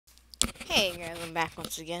Hey guys, I'm back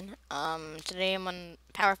once again. Today I'm on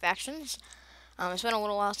Power Factions. It's been a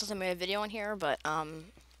little while since I made a video on here, but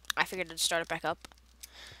I figured I'd start it back up.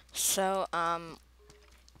 So,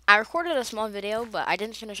 I recorded a small video, but I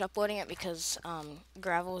didn't finish uploading it because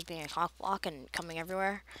gravel was being a cock block and coming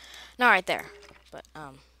everywhere. Not right there, but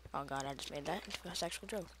oh god, I just made that into a sexual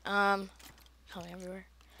joke. Coming everywhere.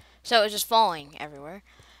 So it was just falling everywhere.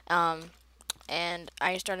 And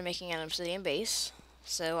I started making an obsidian base.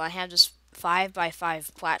 So I have this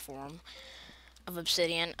 5x5 platform of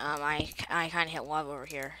obsidian. I kind of hit lava over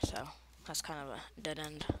here, so that's kind of a dead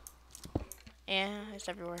end. Yeah, it's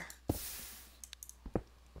everywhere.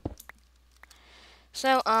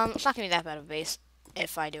 So it's not gonna be that bad of a base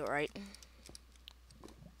if I do it right.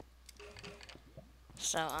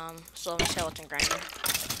 So still have a skeleton grinder.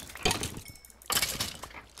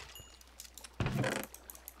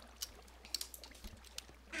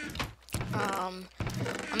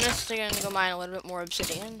 I'm just gonna go mine a little bit more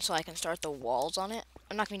obsidian so I can start the walls on it.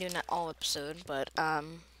 I'm not gonna be doing that all episode, but at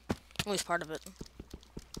least part of it.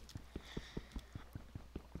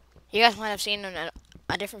 You guys might have seen in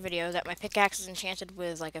a different video that my pickaxe is enchanted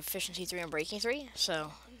with like efficiency 3 and breaking 3,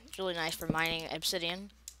 so it's really nice for mining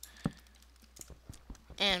obsidian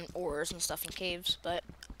and ores and stuff in caves. But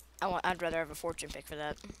I'd rather have a fortune pick for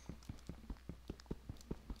that.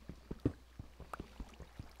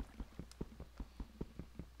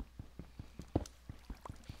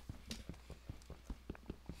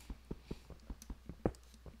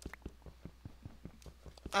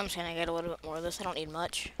 I'm just gonna get a little bit more of this. I don't need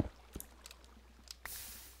much.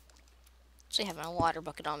 See, having a water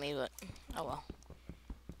bucket on me, but oh well.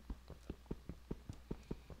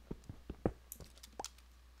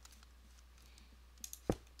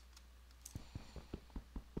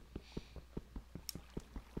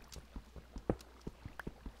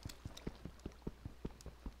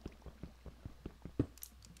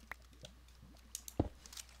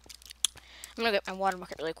 I'm gonna get my water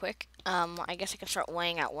bucket really quick. I guess I can start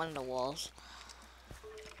laying out one of the walls.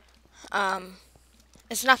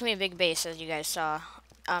 It's not gonna be a big base, as you guys saw.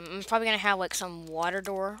 I'm probably gonna have like some water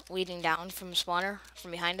door leading down from the spawner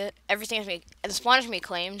from behind it. Everything's gonna be, the spawner's gonna be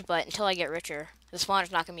claimed, but until I get richer, the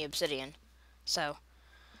spawner's not gonna be obsidian. So,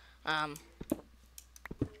 oh,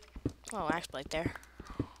 axe blade there.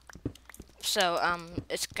 So, I'm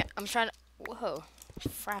trying to, whoa,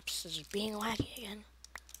 Fraps is being laggy again.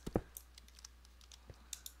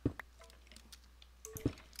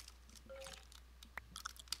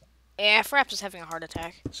 Yeah, Fraps is having a heart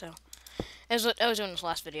attack, so. It was what I was doing this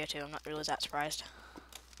last video too, I'm not really that surprised.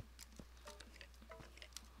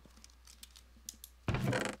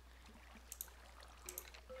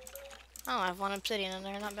 Oh, I have one obsidian in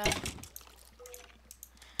there, not bad.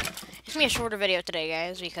 It's gonna be a shorter video today,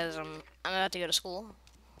 guys, because I'm about to go to school,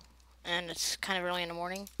 and it's kind of early in the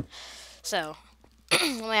morning. So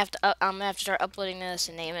I'm gonna have to start uploading this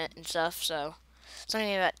and name it and stuff. So it's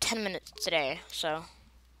only about 10 minutes today. So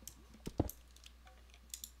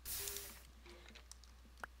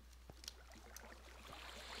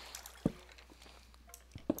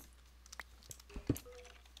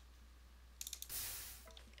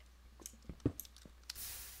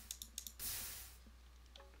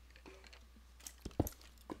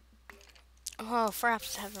oh,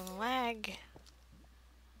 Fraps having lag.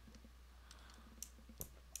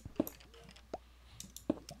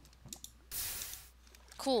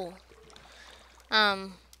 Cool.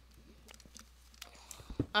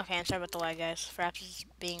 Okay, I'm sorry about the lag, guys. Fraps is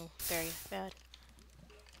being very bad.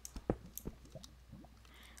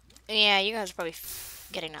 Yeah, you guys are probably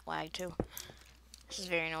getting that lag too. This is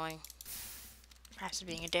very annoying. Fraps is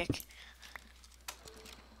being a dick.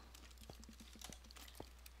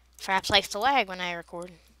 Fraps likes to lag when I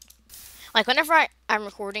record. Like, whenever I'm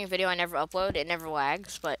recording a video I never upload, it never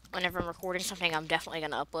lags. But whenever I'm recording something I'm definitely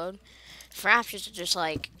going to upload, Fraps used to just,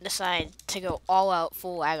 like, decide to go all out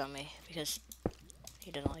full lag on me because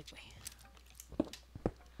he didn't like me.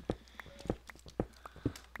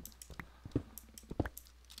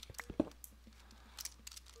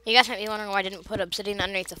 You guys might be wondering why I didn't put obsidian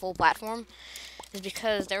underneath the full platform. It's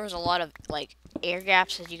because there was a lot of, like, air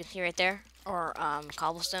gaps, as you can see right there, or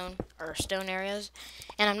cobblestone or stone areas.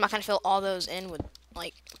 And I'm not going to fill all those in with,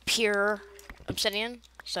 like, pure obsidian.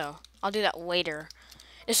 So I'll do that later.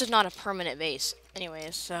 This is not a permanent base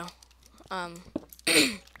anyways, so I'm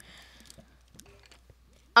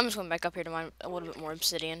just going back up here to mine a little bit more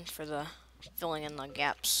obsidian for the filling in the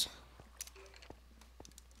gaps.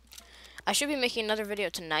 I should be making another video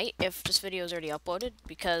tonight if this video is already uploaded,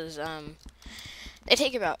 because they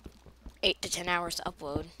take about 8 to 10 hours to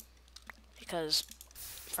upload, because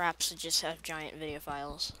Fraps just have giant video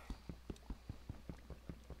files.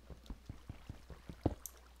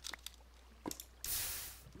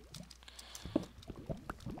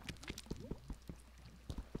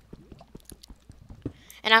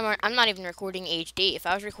 And I'm not even recording HD. If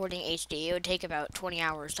I was recording HD, it would take about 20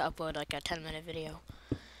 hours to upload like a 10-minute video.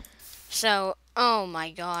 So, oh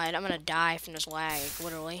my god, I'm gonna die from this lag,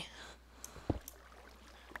 literally.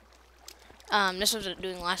 This was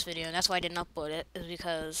doing last video, and that's why I didn't upload it, is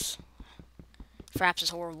because Fraps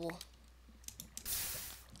is horrible.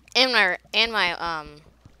 And the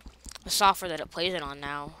software that it plays it on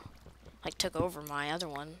now, like, took over my other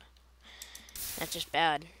one. That's just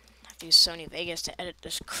bad. I have to use Sony Vegas to edit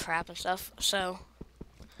this crap and stuff. So,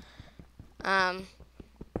 I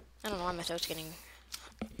don't know why my throat's getting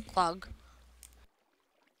clogged.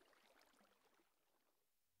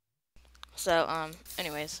 So,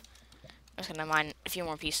 anyways, I'm just gonna mine a few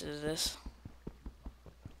more pieces of this.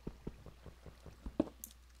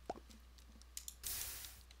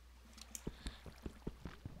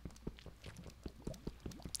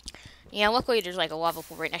 Yeah, luckily there's like a lava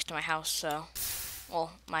pool right next to my house, so,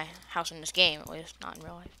 well, my house in this game at least, not in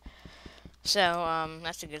real life. So,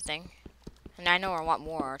 that's a good thing. And I know where a lot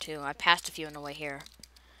more are too. I passed a few on the way here.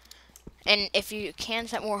 And if you can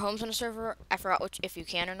set more homes on the server, I forgot if you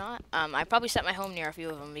can or not. I probably set my home near a few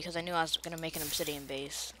of them because I knew I was gonna make an obsidian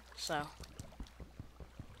base. So,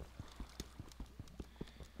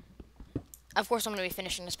 of course, I'm gonna be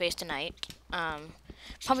finishing this base tonight.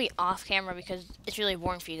 Probably off camera because it's really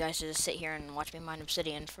boring for you guys to just sit here and watch me mine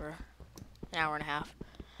obsidian for an hour and a half.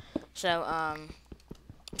 So, I'm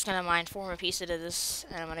just gonna mine 4 more pieces of this,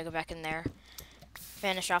 and I'm gonna go back in there,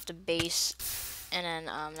 finish off the base, and then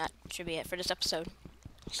that should be it for this episode.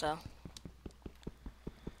 So,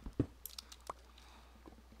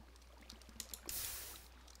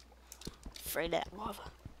 afraid of that lava.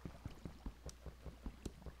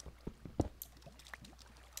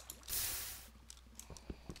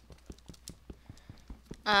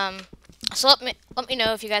 So let me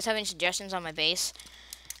know if you guys have any suggestions on my base.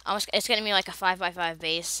 It's gonna be like a 5x5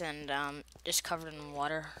 base and just covered in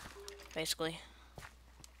water, basically.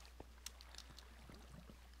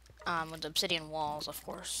 With obsidian walls, of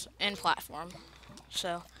course, and platform.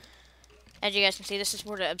 So, as you guys can see, this is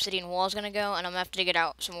where the obsidian wall is gonna go, and I'm gonna have to dig it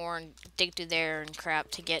out some more and dig through there and crap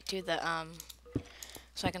to get to the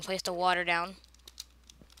so I can place the water down.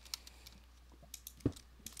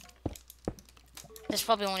 This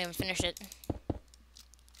probably won't even finish it.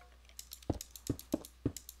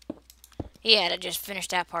 Yeah, to just finish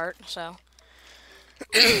that part, so.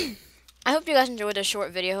 I hope you guys enjoyed this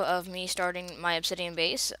short video of me starting my obsidian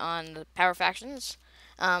base on the Power Factions.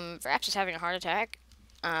 Perhaps is having a heart attack.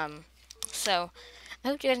 So, I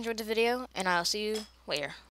hope you guys enjoyed the video, and I'll see you later.